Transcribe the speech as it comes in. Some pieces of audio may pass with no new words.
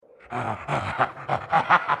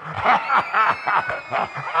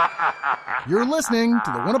You're listening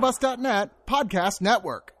to the oneofus.net podcast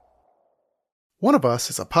network. One of Us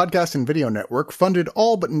is a podcast and video network funded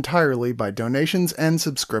all but entirely by donations and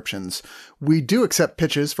subscriptions. We do accept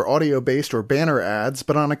pitches for audio-based or banner ads,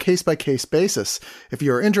 but on a case-by-case basis. If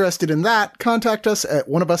you are interested in that, contact us at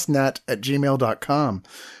oneofusnet@gmail.com.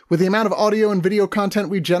 With the amount of audio and video content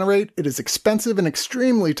we generate, it is expensive and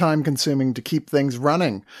extremely time-consuming to keep things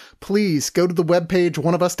running. Please go to the webpage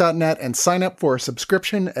oneofus.net and sign up for a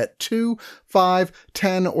subscription at $2, $5,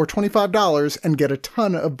 $10, or $25 and get a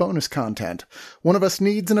ton of bonus content. One of Us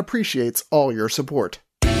needs and appreciates all your support.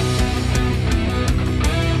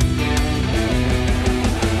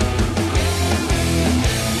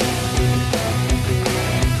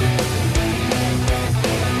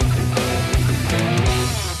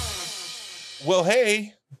 Well,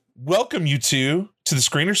 hey, welcome you two to the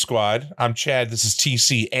Screener Squad. I'm Chad. This is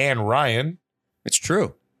TC and Ryan. It's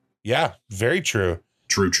true. Yeah, very true.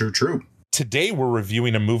 True. Today we're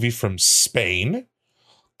reviewing a movie from Spain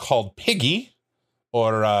called Piggy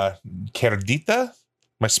or Cerdita.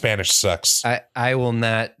 My Spanish sucks. I will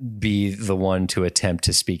not be the one to attempt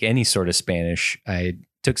to speak any sort of Spanish. I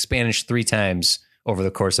took Spanish 3 times over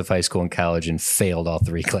the course of high school and college and failed all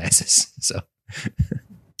 3 classes. So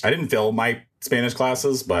I didn't fail my Spanish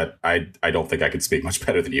classes, but I don't think I could speak much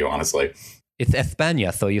better than you, honestly. It's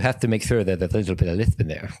España, so you have to make sure that there's a little bit of Lisbon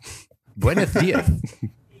there. Buenos dias.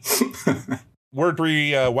 We're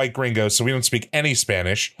 3 white gringos, so we don't speak any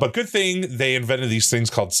Spanish. But good thing they invented these things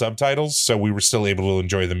called subtitles, so we were still able to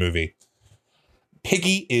enjoy the movie.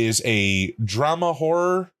 Piggy is a drama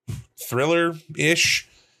horror thriller-ish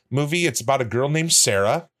movie. It's about a girl named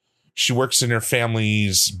Sarah. She works in her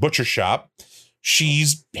family's butcher shop.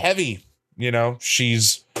 She's heavy,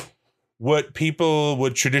 she's what people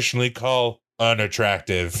would traditionally call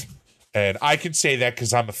unattractive. And I can say that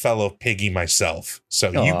because I'm a fellow piggy myself. So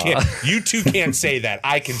you two can't say that.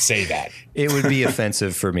 I can say that. It would be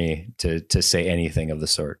offensive for me to say anything of the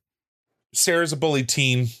sort. Sarah's a bullied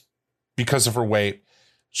teen because of her weight.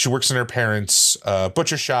 She works in her parents'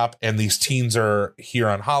 butcher shop, and these teens are here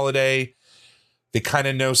on holiday. They kind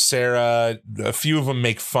of know Sarah. A few of them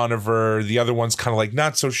make fun of her. The other one's kind of like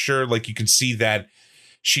not so sure. Like you can see that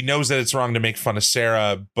she knows that it's wrong to make fun of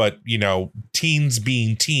Sarah, but teens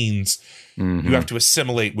being teens, you have to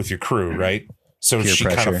assimilate with your crew, right? So Peer she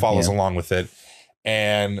pressure, kind of follows along with it.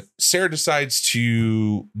 And Sarah decides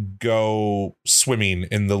to go swimming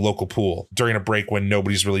in the local pool during a break when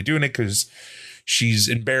nobody's really doing it because she's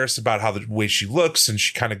embarrassed about how the way she looks, and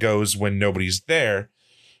she kind of goes when nobody's there.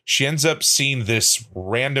 She ends up seeing this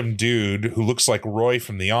random dude who looks like Roy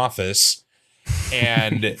from The Office,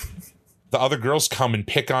 and the other girls come and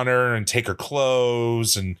pick on her and take her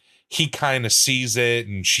clothes, and he kind of sees it,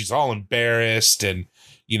 and she's all embarrassed, and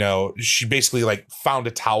she basically like found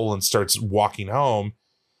a towel and starts walking home,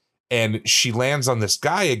 and she lands on this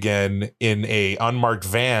guy again in a unmarked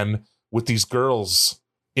van with these girls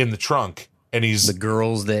in the trunk. And he's the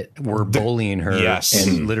girls that were bullying her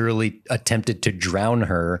and literally attempted to drown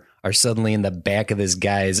her are suddenly in the back of this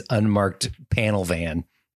guy's unmarked panel van.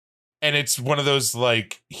 And it's one of those,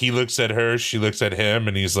 like, he looks at her, she looks at him,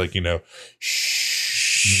 and he's like,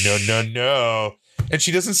 shh, no. And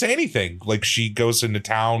she doesn't say anything. Like, she goes into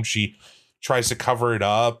town, she tries to cover it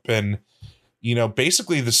up. And,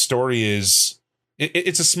 basically the story is,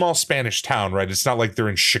 it's a small Spanish town, right? It's not like they're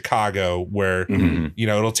in Chicago where,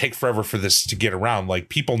 it'll take forever for this to get around. Like,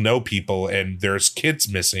 people know people, and there's kids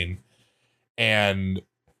missing. And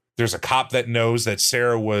there's a cop that knows that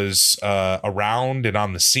Sarah was around and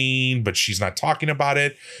on the scene, but she's not talking about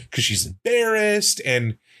it because she's embarrassed.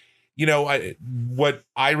 And, what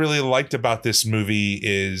I really liked about this movie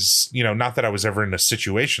is, not that I was ever in a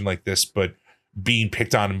situation like this, but being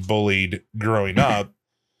picked on and bullied growing up.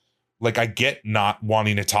 Like, I get not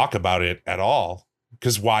wanting to talk about it at all,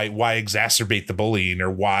 because why exacerbate the bullying, or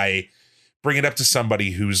why bring it up to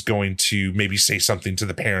somebody who's going to maybe say something to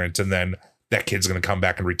the parent and then that kid's going to come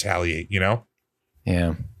back and retaliate,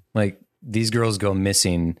 Yeah. Like, these girls go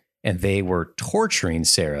missing and they were torturing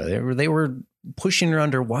Sarah. They were pushing her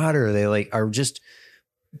underwater. They are just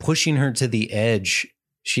pushing her to the edge.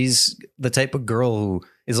 She's the type of girl who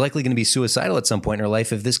is likely going to be suicidal at some point in her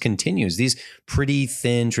life if this continues. These pretty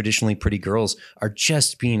thin, traditionally pretty girls are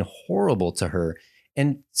just being horrible to her.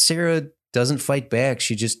 And Sarah doesn't fight back.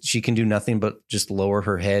 She can do nothing but just lower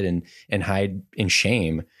her head and hide in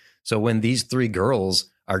shame. So when these 3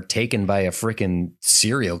 girls are taken by a freaking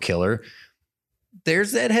serial killer,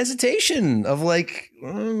 there's that hesitation of like,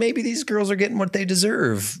 maybe these girls are getting what they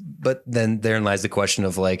deserve. But then therein lies the question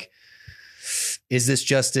of like, is this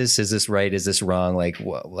justice? Is this right? Is this wrong?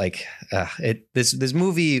 This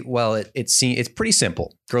movie, well, it's pretty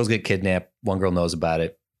simple. Girls get kidnapped. One girl knows about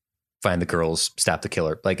it. Find the girls, stop the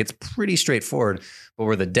killer. Like, it's pretty straightforward. But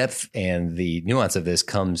where the depth and the nuance of this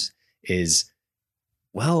comes is,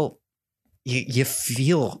 well, you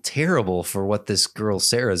feel terrible for what this girl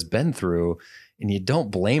Sarah's been through, and you don't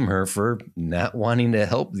blame her for not wanting to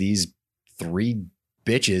help these 3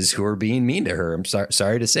 bitches who are being mean to her. I'm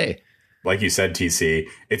sorry to say. Like you said, TC,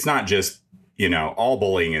 it's not just, all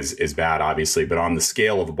bullying is bad, obviously, but on the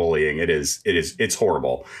scale of bullying, it's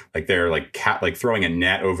horrible. Like, they're like throwing a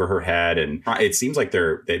net over her head, and it seems like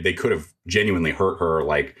they could have genuinely hurt her,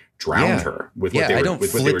 like drowned her with what they were, I don't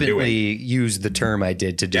with what they were flippantly doing. use the term I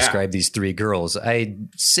did to describe these 3 girls. I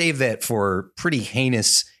save that for pretty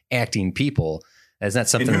heinous acting people. That's not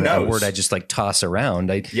something, a word I just like toss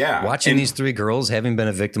around. Watching these 3 girls, having been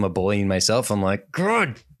a victim of bullying myself, I'm like,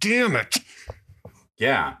 God damn it.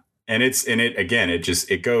 Yeah. And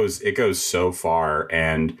it goes so far,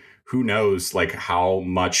 and who knows like how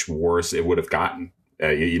much worse it would have gotten.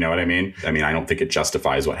 You know what I mean? I mean, I don't think it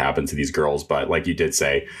justifies what happened to these girls, but like you did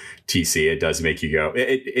say, TC, it does make you go,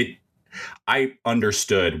 I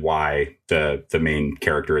understood why the main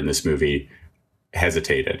character in this movie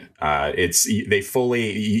hesitated.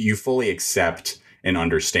 You fully accept and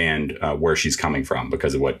understand where she's coming from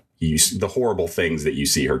because of the horrible things that you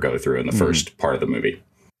see her go through in the first part of the movie.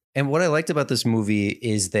 And what I liked about this movie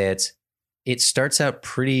is that it starts out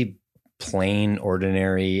pretty plain,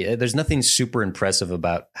 ordinary. There's nothing super impressive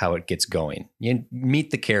about how it gets going. You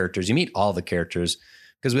meet the characters, you meet all the characters,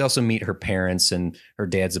 because we also meet her parents, and her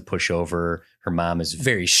dad's a pushover. Her mom is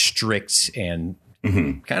very strict and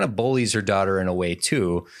kind of bullies her daughter in a way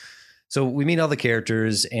too. So we meet all the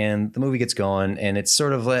characters, and the movie gets going, and it's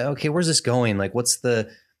sort of like, okay, where's this going? Like, what's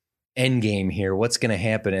the end game here? What's going to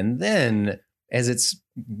happen? And then as it's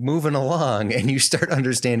moving along and you start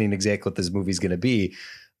understanding exactly what this movie's going to be,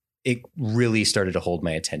 it really started to hold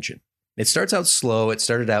my attention. It starts out slow. It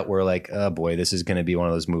started out where like, oh boy, this is going to be one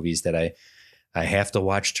of those movies that I have to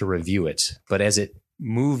watch to review it. But as it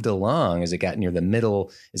moved along, as it got near the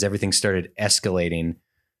middle, as everything started escalating,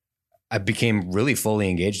 I became really fully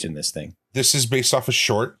engaged in this thing. This is based off a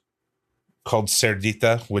short called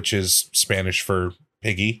Cerdita, which is Spanish for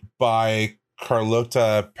piggy, by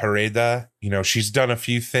Carlota Pereda. She's done a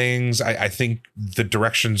few things. I think the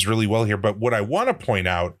direction's really well here. But what I want to point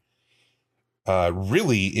out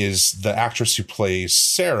really is the actress who plays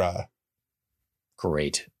Sarah.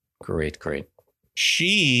 Great.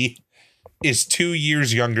 She is 2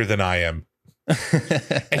 years younger than I am.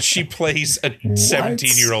 And she plays a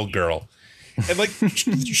 17-year-old girl. And like,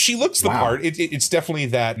 she looks the part. It's definitely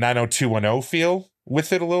that 90210 feel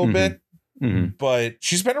with it a little bit. But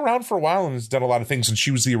she's been around for a while and has done a lot of things. And she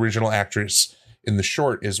was the original actress in the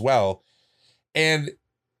short as well. And,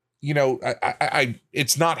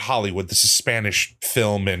 it's not Hollywood. This is Spanish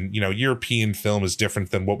film, and, European film is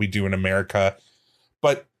different than what we do in America.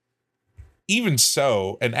 But even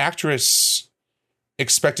so, an actress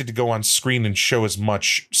expected to go on screen and show as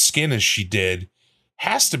much skin as she did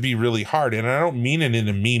has to be really hard. And I don't mean it in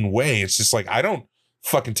a mean way. It's just like, I don't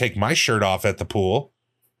fucking take my shirt off at the pool.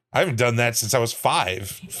 I haven't done that since I was 5.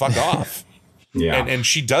 Fuck off. Yeah. And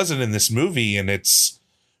she does it in this movie, and it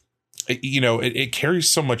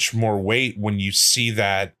carries so much more weight when you see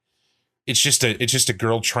that it's just a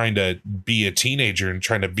girl trying to be a teenager and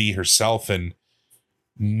trying to be herself, and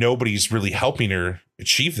nobody's really helping her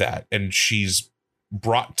achieve that. And she's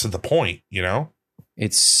brought to the point,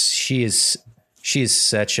 She is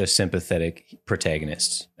such a sympathetic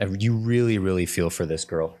protagonist. You really, really feel for this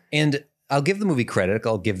girl. And I'll give the movie credit.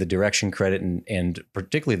 I'll give the direction credit and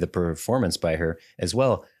particularly the performance by her as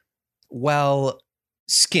well. While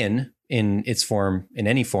skin in its form, in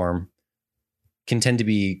any form, can tend to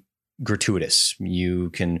be gratuitous. You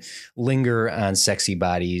can linger on sexy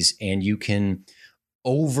bodies, and you can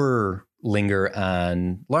over linger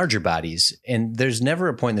on larger bodies. And there's never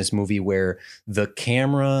a point in this movie where the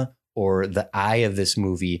camera or the eye of this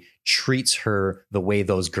movie treats her the way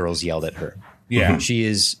those girls yelled at her. Yeah. She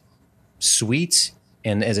is sweet.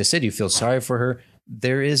 And as I said, you feel sorry for her.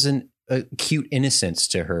 There is a cute innocence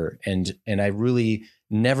to her. And I really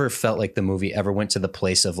never felt like the movie ever went to the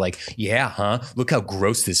place of like, yeah, huh? Look how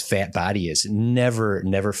gross this fat body is.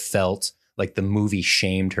 Never felt like the movie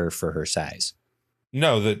shamed her for her size.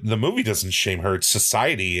 No, the movie doesn't shame her. It's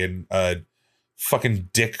society and fucking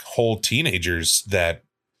dickhole teenagers that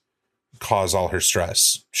cause all her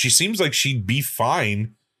stress. She seems like she'd be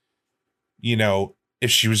fine, if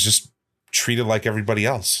she was just treated like everybody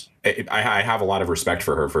else. I have a lot of respect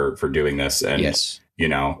for her for doing this. And, yes.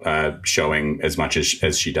 showing as much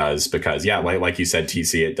as she does, because like you said,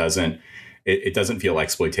 TC, it doesn't feel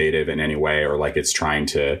exploitative in any way, or like it's trying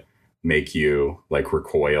to make you like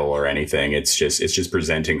recoil or anything. It's just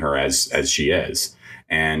presenting her as she is.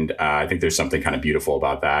 And I think there's something kind of beautiful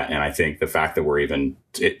about that. And I think the fact that we're even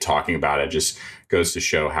talking about it just goes to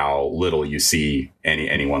show how little you see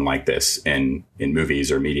anyone like this in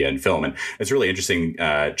movies or media and film. And it's really interesting,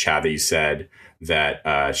 Chad, that you said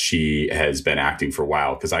that she has been acting for a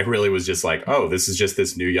while, because I really was just like, oh, this is just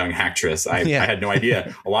this new young actress. I had no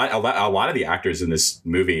idea. A lot of the actors in this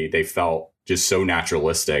movie, they felt just so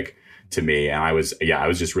naturalistic to me, and I was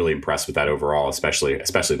just really impressed with that overall, especially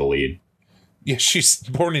the lead. Yeah, she's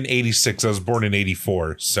born in 86. I was born in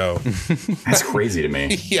 84. So that's crazy to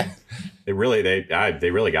me. Yeah, they really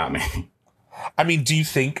got me. I mean, do you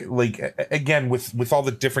think, like, again, with all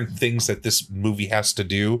the different things that this movie has to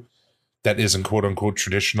do that isn't quote unquote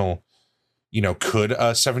traditional, could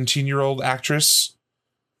a 17-year-old actress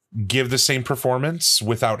give the same performance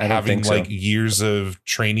without having like years of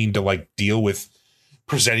training to like deal with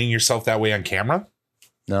presenting yourself that way on camera?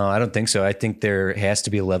 No, I don't think so. I think there has to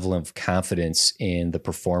be a level of confidence in the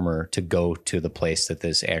performer to go to the place that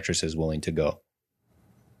this actress is willing to go.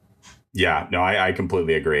 Yeah, no, I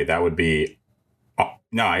completely agree. That would be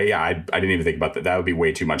I didn't even think about that. That would be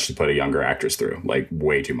way too much to put a younger actress through, like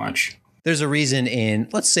way too much. There's a reason in,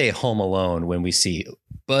 let's say, Home Alone, when we see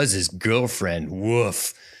Buzz's girlfriend,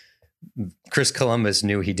 woof. Chris Columbus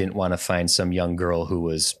knew he didn't want to find some young girl who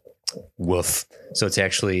was woof. So it's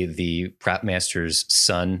actually the prop master's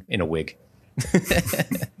son in a wig.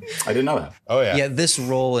 I didn't know that. Oh, yeah. Yeah, this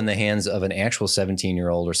role in the hands of an actual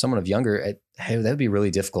 17-year-old or someone of younger, that would be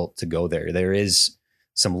really difficult to go there. There is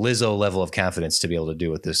some Lizzo level of confidence to be able to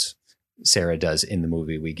do what this Sarah does in the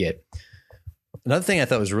movie we get. Another thing I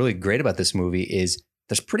thought was really great about this movie is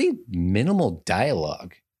there's pretty minimal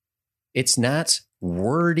dialogue. It's not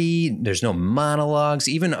wordy. There's no monologues.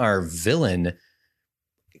 Even our villain,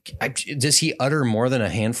 does he utter more than a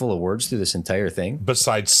handful of words through this entire thing?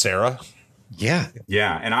 Besides Sarah? Yeah.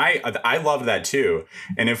 And I love that too.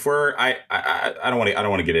 And if we're, I don't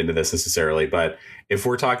want to get into this necessarily, but if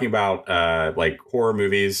we're talking about like horror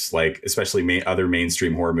movies, like especially other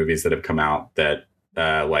mainstream horror movies that have come out that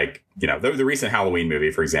like, the recent Halloween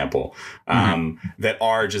movie, for example, that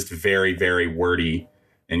are just very, very wordy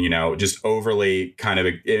and, just overly kind of,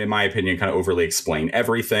 in my opinion, kind of overly explain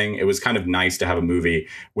everything. It was kind of nice to have a movie,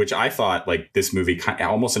 which I thought like this movie kind of,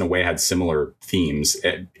 almost in a way had similar themes.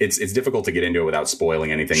 It's difficult to get into it without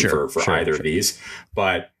spoiling anything for either of these,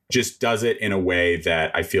 but just does it in a way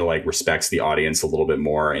that I feel like respects the audience a little bit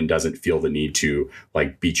more and doesn't feel the need to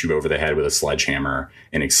like beat you over the head with a sledgehammer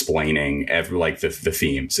and explaining the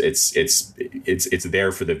themes. It's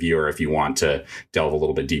there for the viewer if you want to delve a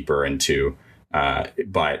little bit deeper into.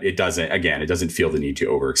 But it doesn't feel the need to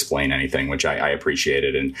over-explain anything, which I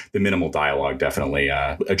appreciated. And the minimal dialogue definitely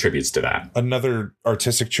attributes to that. Another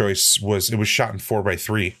artistic choice was it was shot in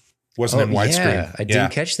 4:3. Wasn't in widescreen. Yeah, I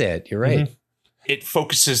didn't catch that. You're right. Mm-hmm. It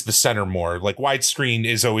focuses the center more. Like widescreen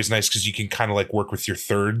is always nice because you can kind of like work with your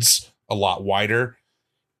thirds a lot wider.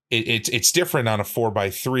 It's different on a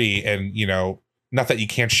 4:3, and not that you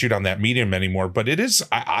can't shoot on that medium anymore, but it is.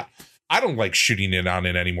 I don't like shooting it on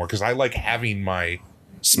it anymore because I like having my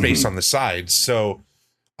space on the sides. So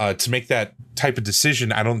to make that type of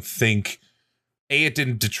decision, I don't think it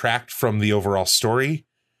didn't detract from the overall story,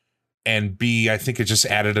 and B, I think it just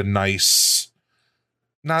added a nice,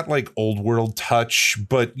 not like old world touch,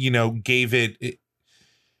 but gave it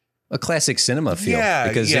a classic cinema feel. Yeah,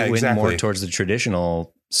 because it went exactly. more towards the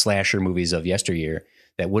traditional slasher movies of yesteryear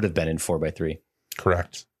that would have been in 4:3.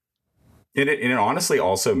 Correct. And it honestly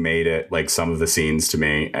also made it like some of the scenes to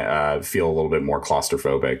me feel a little bit more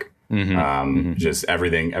claustrophobic. Just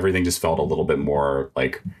everything just felt a little bit more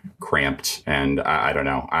like cramped, and I don't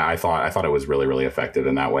know. I thought it was really, really effective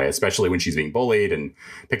in that way, especially when she's being bullied and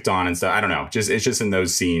picked on and stuff. I don't know. It's just in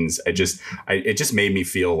those scenes, it just made me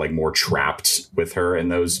feel like more trapped with her in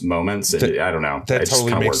those moments. And I don't know. That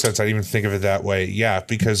totally makes sense. I didn't even think of it that way. Yeah,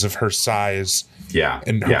 because of her size. Yeah.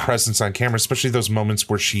 And her presence on camera, especially those moments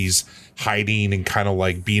where she's hiding and kind of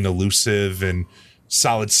like being elusive and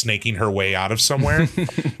solid snaking her way out of somewhere.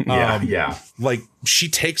 Like she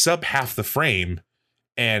takes up half the frame,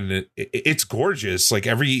 and it's gorgeous. Like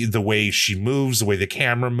the way she moves, the way the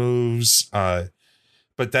camera moves.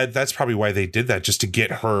 But that's probably why they did that, just to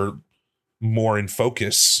get her more in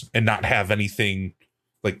focus and not have anything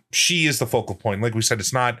like she is the focal point. Like we said,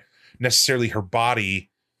 it's not necessarily her body,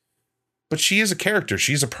 but she is a character.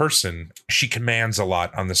 She's a person. She commands a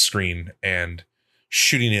lot on the screen, and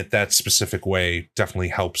shooting it that specific way definitely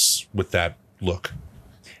helps with that look.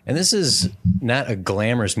 And this is not a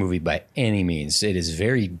glamorous movie by any means. It is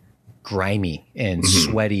very grimy and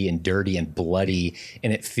sweaty and dirty and bloody,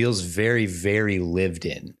 and it feels very, very lived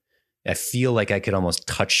in. I feel like I could almost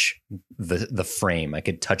touch the frame. I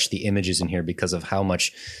could touch the images in here because of how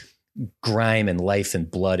much grime and life and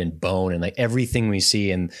blood and bone and like everything we see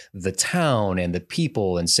in the town and the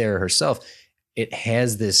people and Sarah herself. It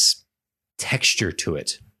has this texture to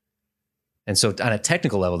it. And so on a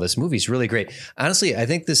technical level, this movie's really great. Honestly, I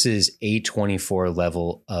think this is A24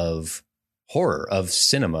 level of horror, of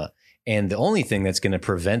cinema. And the only thing that's going to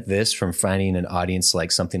prevent this from finding an audience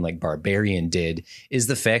like something like Barbarian did is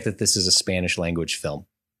the fact that this is a Spanish language film,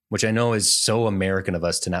 which I know is so American of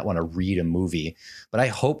us to not want to read a movie. But I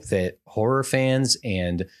hope that horror fans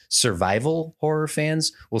and survival horror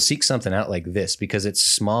fans will seek something out like this because it's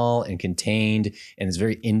small and contained and it's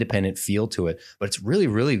very independent feel to it. But it's really,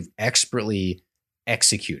 really expertly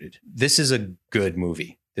executed. This is a good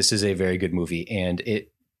movie. This is a very good movie. And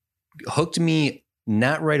it hooked me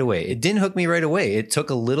not right away. It didn't hook me right away. It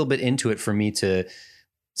took a little bit into it for me to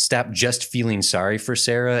stop just feeling sorry for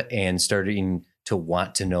Sarah and starting to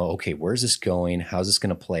want to know, okay, where's this going? How's this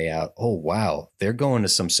going to play out? Oh, wow. They're going to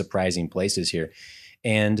some surprising places here.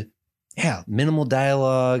 And yeah, minimal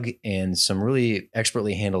dialogue and some really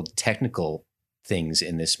expertly handled technical things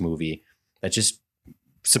in this movie that just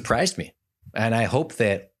surprised me. And I hope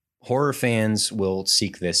that horror fans will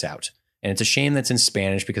seek this out. And it's a shame that's in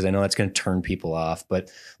Spanish because I know that's going to turn people off.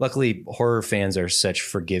 But luckily, horror fans are such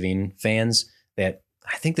forgiving fans that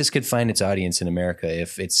I think this could find its audience in America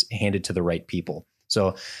if it's handed to the right people.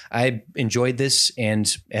 So I enjoyed this.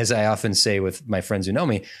 And as I often say with my friends who know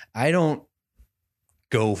me, I don't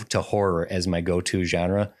go to horror as my go-to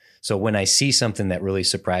genre. So when I see something that really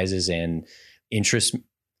surprises and interests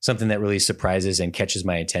something that really surprises and catches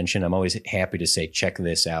my attention, I'm always happy to say, check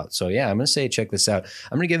this out. So yeah, I'm going to say, check this out.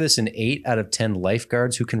 I'm going to give this an 8 out of 10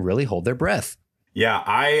 lifeguards who can really hold their breath. Yeah,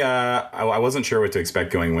 I wasn't sure what to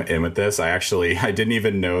expect going in with this. I didn't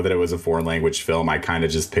even know that it was a foreign language film. I kind of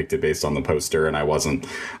just picked it based on the poster, and I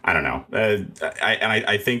don't know.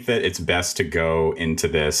 I think that it's best to go into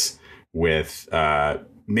this with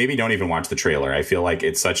maybe don't even watch the trailer. I feel like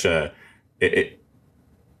it's such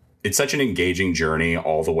it's such an engaging journey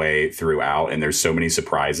all the way throughout, and there's so many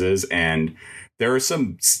surprises, and there are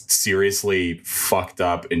some seriously fucked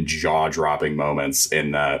up and jaw-dropping moments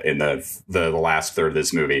in the last third of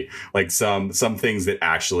this movie. Like some things that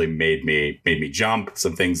actually made me jump,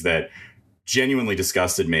 some things that genuinely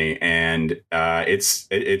disgusted me, and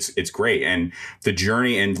it's great. And the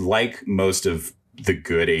journey, and like most of the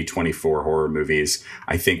good A24 horror movies,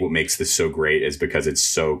 I think what makes this so great is because it's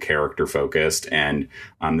so character focused, and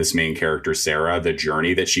this main character Sarah, the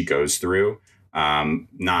journey that she goes through,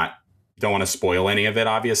 don't want to spoil any of it,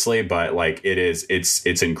 obviously, but like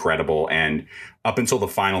it's incredible. And up until the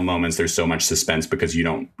final moments, there's so much suspense because you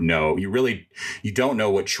don't know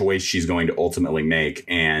what choice she's going to ultimately make.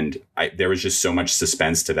 And there was just so much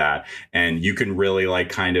suspense to that. And you can really like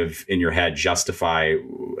kind of in your head justify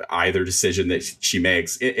either decision that she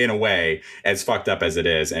makes in a way, as fucked up as it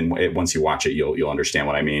is. And once you watch it, you'll understand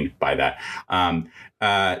what I mean by that.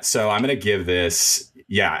 So I'm going to give this.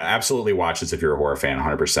 Yeah, absolutely watch this if you're a horror fan,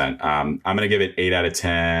 100%. I'm going to give it 8 out of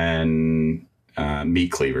 10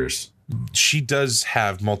 meat cleavers. She does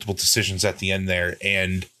have multiple decisions at the end there,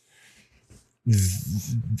 and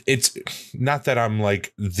it's not that I'm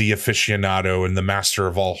like the aficionado and the master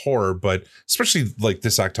of all horror, but especially like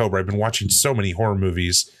this October, I've been watching so many horror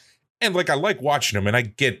movies, and like I like watching them, and I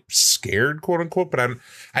get scared, quote unquote, but I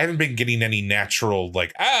haven't been getting any natural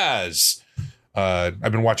like ahs. I've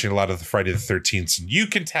been watching a lot of the Friday the 13th, and you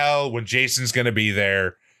can tell when Jason's going to be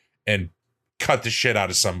there and cut the shit out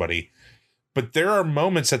of somebody. But there are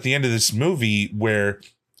moments at the end of this movie where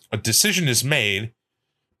a decision is made,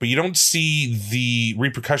 but you don't see the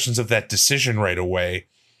repercussions of that decision right away.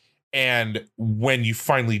 And when you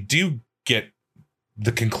finally do get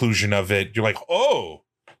the conclusion of it, you're like, oh,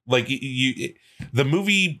 like the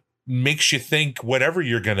movie makes you think whatever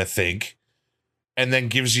you're going to think, and then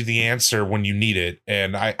gives you the answer when you need it.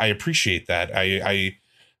 And I appreciate that. I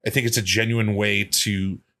think it's a genuine way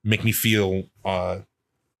to make me feel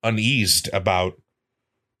uneased about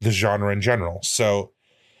the genre in general. So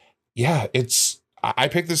yeah, I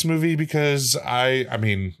picked this movie because I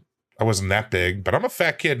mean, I wasn't that big, but I'm a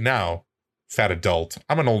fat kid now, fat adult.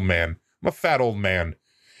 I'm an old man. I'm a fat old man.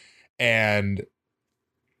 And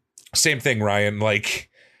same thing, Ryan. Like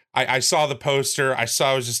I saw the poster. I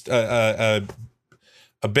saw it was just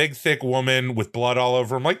a big, thick woman with blood all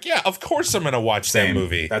over. I'm like, yeah, of course I'm going to watch that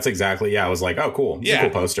movie. That's exactly. Yeah. I was like, oh, cool. It's a cool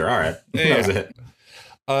poster. All right. That was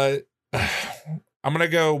it. I'm gonna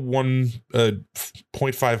go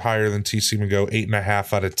 1.5 higher than TC. I'm gonna go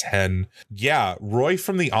 8.5 out of 10. Yeah, Roy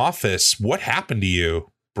from The Office. What happened to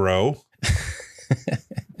you, bro?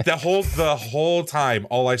 the whole time,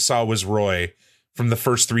 all I saw was Roy from the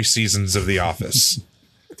first 3 seasons of The Office.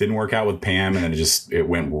 Didn't work out with Pam, and then it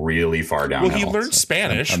went really far downhill. Well, he learned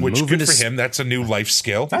Spanish, which good for him. That's a new life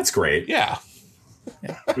skill. That's great. Yeah.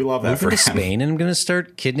 We love that for moving him. to Spain, and I'm going to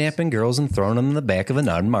start kidnapping girls and throwing them in the back of an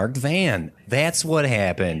unmarked van. That's what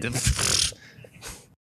happened.